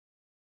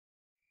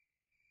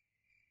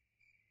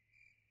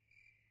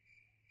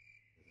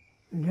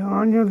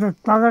अन्य त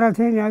तगडा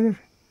थिएँ नि हजुर,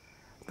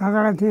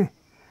 तगडा थिएँ।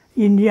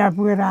 इन्डिया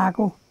पुगेर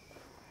आएको,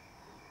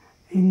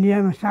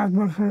 इन्डियामा 7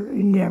 वर्ष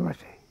इन्डिया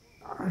बसेँ।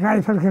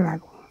 राइफल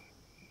खेलाएको,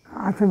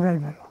 आसाम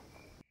राइफल।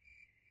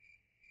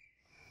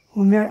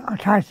 उमेर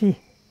 88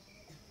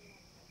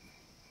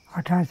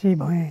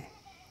 भएँ।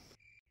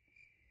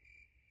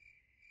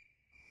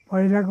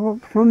 पहिलाको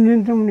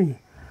सम्झिन्छौँ नि,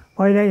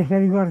 पहिला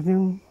यसरी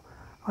गर्थ्यौँ,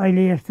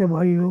 अहिले यस्तो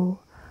भइयो,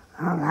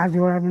 हात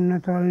घोडा पनि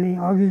नचल्ने।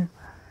 अघि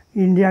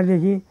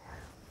इन्डियादेखि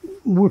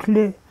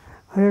बुथले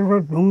हजुरको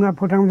ढुङ्गा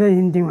फुटाउँदै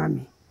हिँड्थ्यौँ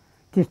हामी,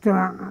 त्यस्तो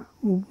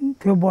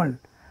थियो बल।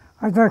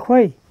 अब त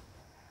खोइ,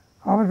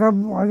 अब त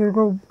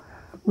हजुरको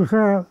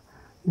उसो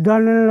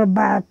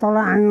डल्नेलाई तल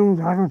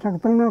आँगन झर्न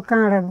सक्दैनौँ,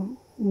 कहाँबाट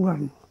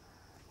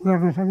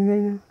गर्न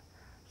सकिँदैन,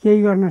 केही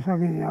गर्न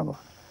सकिँदैन। अब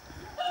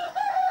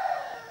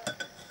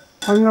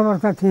 15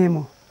 वर्ष थिएँ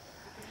म,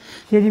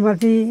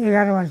 श्रीमती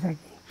 11 वर्ष कि।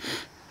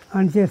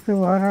 अनि त्यस्तो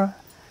भएर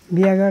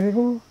बिहा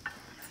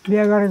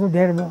गरेको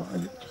धेर भयो।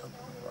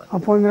 अब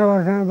 15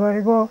 वर्षमा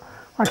गरेको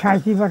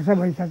 88 वर्ष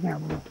भइसक्यो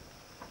अब।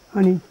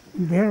 अनि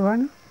धेर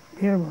भएन,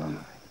 धेर भएन।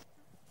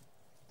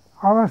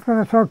 अवस्था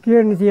त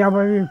सकियो नि त्यो, अब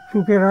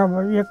सुकेर अब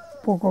एक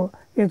पोको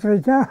यत्रै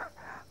छ,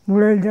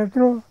 बुढेल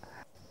जत्रो।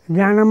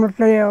 जान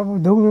मात्रै अब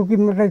धुकधुकी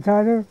मात्रै छ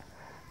अरे।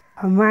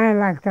 माया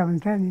लाग्छ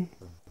भन्छ नि,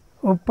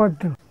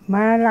 उपद्रो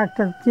माया लाग्छ,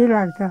 के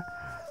लाग्छ।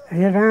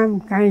 हे राम,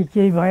 काहीँ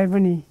केही भए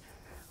पनि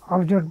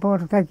अवसर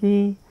पर्छ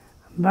कि,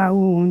 बा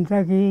ऊ हुन्छ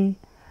कि,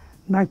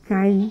 बा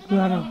काहीँ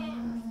गएर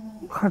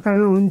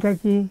खतरा हुन्छ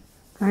कि,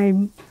 काहीँ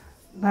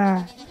बा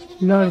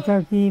लड्छ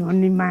कि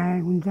भन्ने माया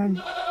हुन्छ नि।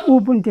 ऊ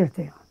पनि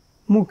त्यस्तै हो।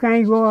 म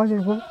कहीँ गयो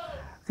हजुरको,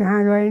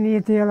 कहाँ गएँ नि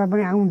यति बेला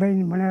पनि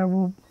आउँदैन भनेर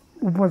ऊ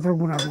उपद्रो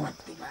गुनाउनु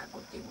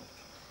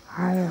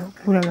आएर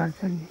कुरा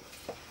गर्छ नि।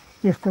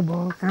 यस्तो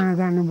भयो, कहाँ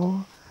जानुभयो,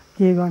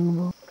 के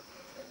गर्नुभयो।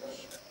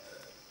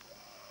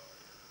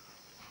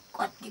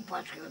 कति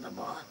पस्क्यो त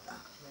भयो त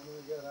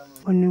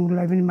भन्ने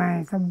उसलाई पनि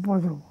माया छ।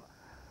 बज्रो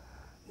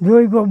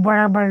जोइको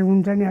बराबर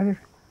हुन्छ नि हजुर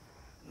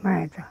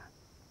माया छ।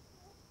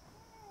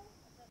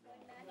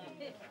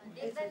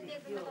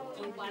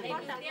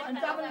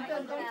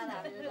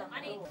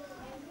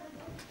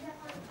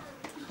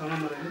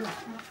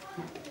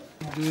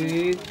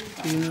 दुई,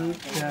 3,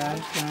 4,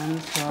 5,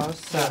 6,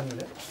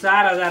 7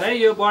 4,000 है।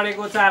 यो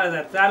बढेको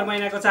 4,000, 4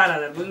 महिनाको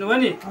 4,000 बुझ्नुभयो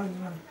नि।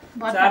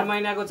 4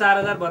 महिनाको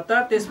 4,000 भत्ता,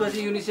 त्यसपछि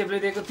युनिसेफले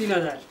दिएको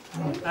 3,000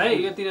 है।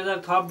 यो 3,000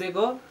 थप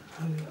दिएको,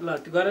 ल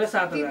गरेर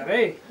 7,000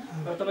 है।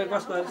 अब तपाईँ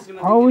कसको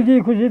श्रीमती? औजी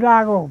खुसी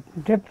लाग्यो,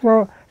 त्यत्रो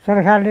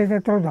सरकारले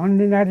त्यत्रो धन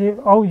दिँदाखेरि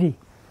औजी।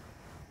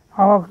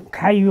 अब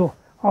खाइयो,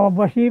 अब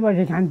बसी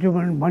खान्छु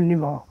भन्ने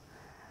भयो।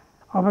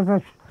 अब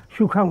त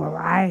सुख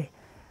आए,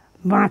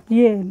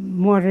 बाँचिए,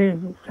 मरे,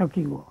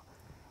 सकिगयो।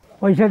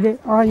 पैसा दे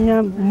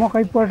यहाँ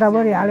मकै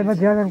पोटाभरि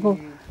हालेपछि हजुरको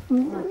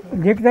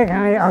झिक्दै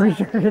खाने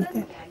अघिसक्यो,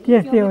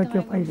 त्यस्तै हो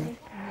त्यो पैसा।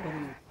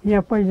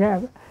 यहाँ पैसा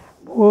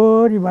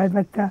भोरी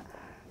भएपछि त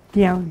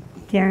त्यहाँ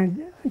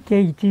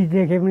केही चिज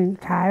देखे पनि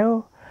खायो,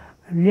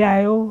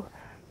 ल्यायो,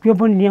 त्यो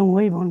पनि ल्याउँ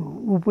है भन्नु,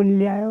 ऊ पनि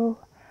ल्यायो।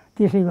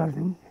 त्यसै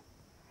गर्छौँ।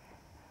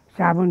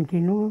 साबुन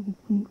किन्यो,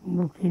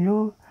 किन्यो,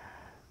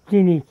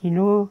 चिनी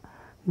किन्यो,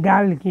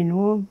 दाल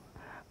किन्यो,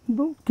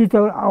 तितो।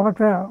 अब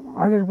त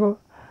हजुरको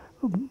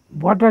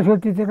भट्टसो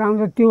तितो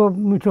आउँछ, त्यो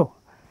मिठो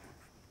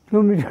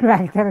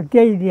लाग्छ र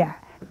त्यही दिया।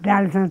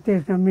 दालसँग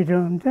त्यसमा मिठो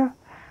हुन्छ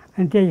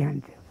अनि त्यही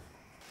खान्छु।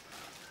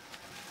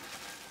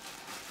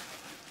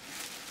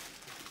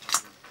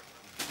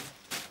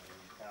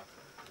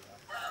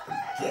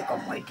 केको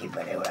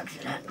मैटीबाट एउटा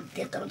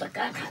त्यत्रो त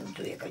कहाँ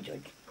खान्छु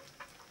एकैचोटि।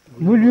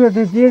 बुझ्यो त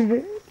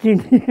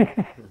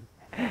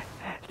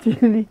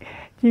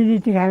चिनी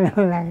खान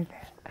लाग्छ।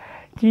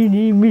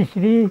 चिनी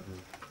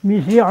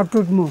मिश्री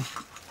अटुट, म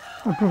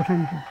अटुट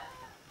खान्छु।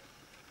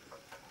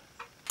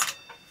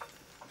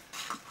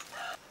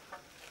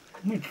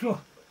 मिठो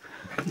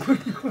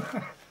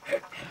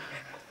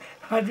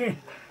अझै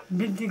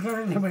बिन्ती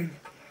गरेर मैले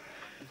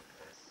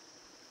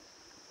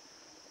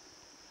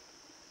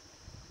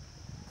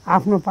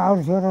आफ्नो पावर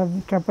छोएर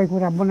सबै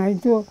कुरा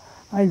बनाइदियो।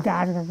 अहिले त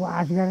अर्काको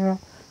आश गरेर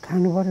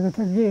खानु परेको छ।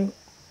 जे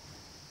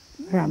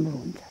राम्रो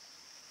हुन्छ,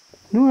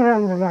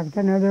 नराम्रो लाग्छ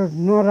नि हजुर,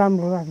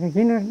 नराम्रो लाग्छ।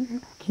 किन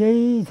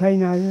केही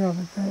छैन हजुर। अब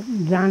त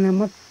जान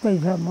मात्रै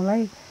छ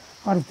मलाई।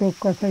 अर्को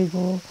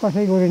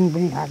कसैको ऋण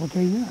पनि खाएको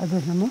छैन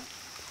अझसम्म।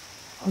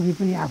 अघि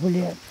पनि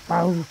आफूले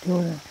पावर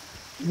छोएर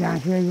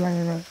जहाँसुकै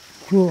गरेर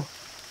थियो,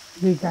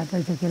 2-4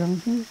 पैसा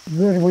खेलाउँछु।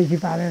 गोर भैँसी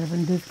पालेर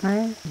पनि दुध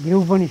खाएँ, घिउ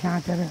पनि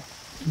साँचेर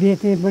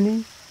बेचेँ पनि,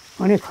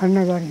 अनि खन्न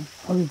गरेँ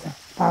अघि त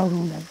पावर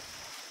हुँदा।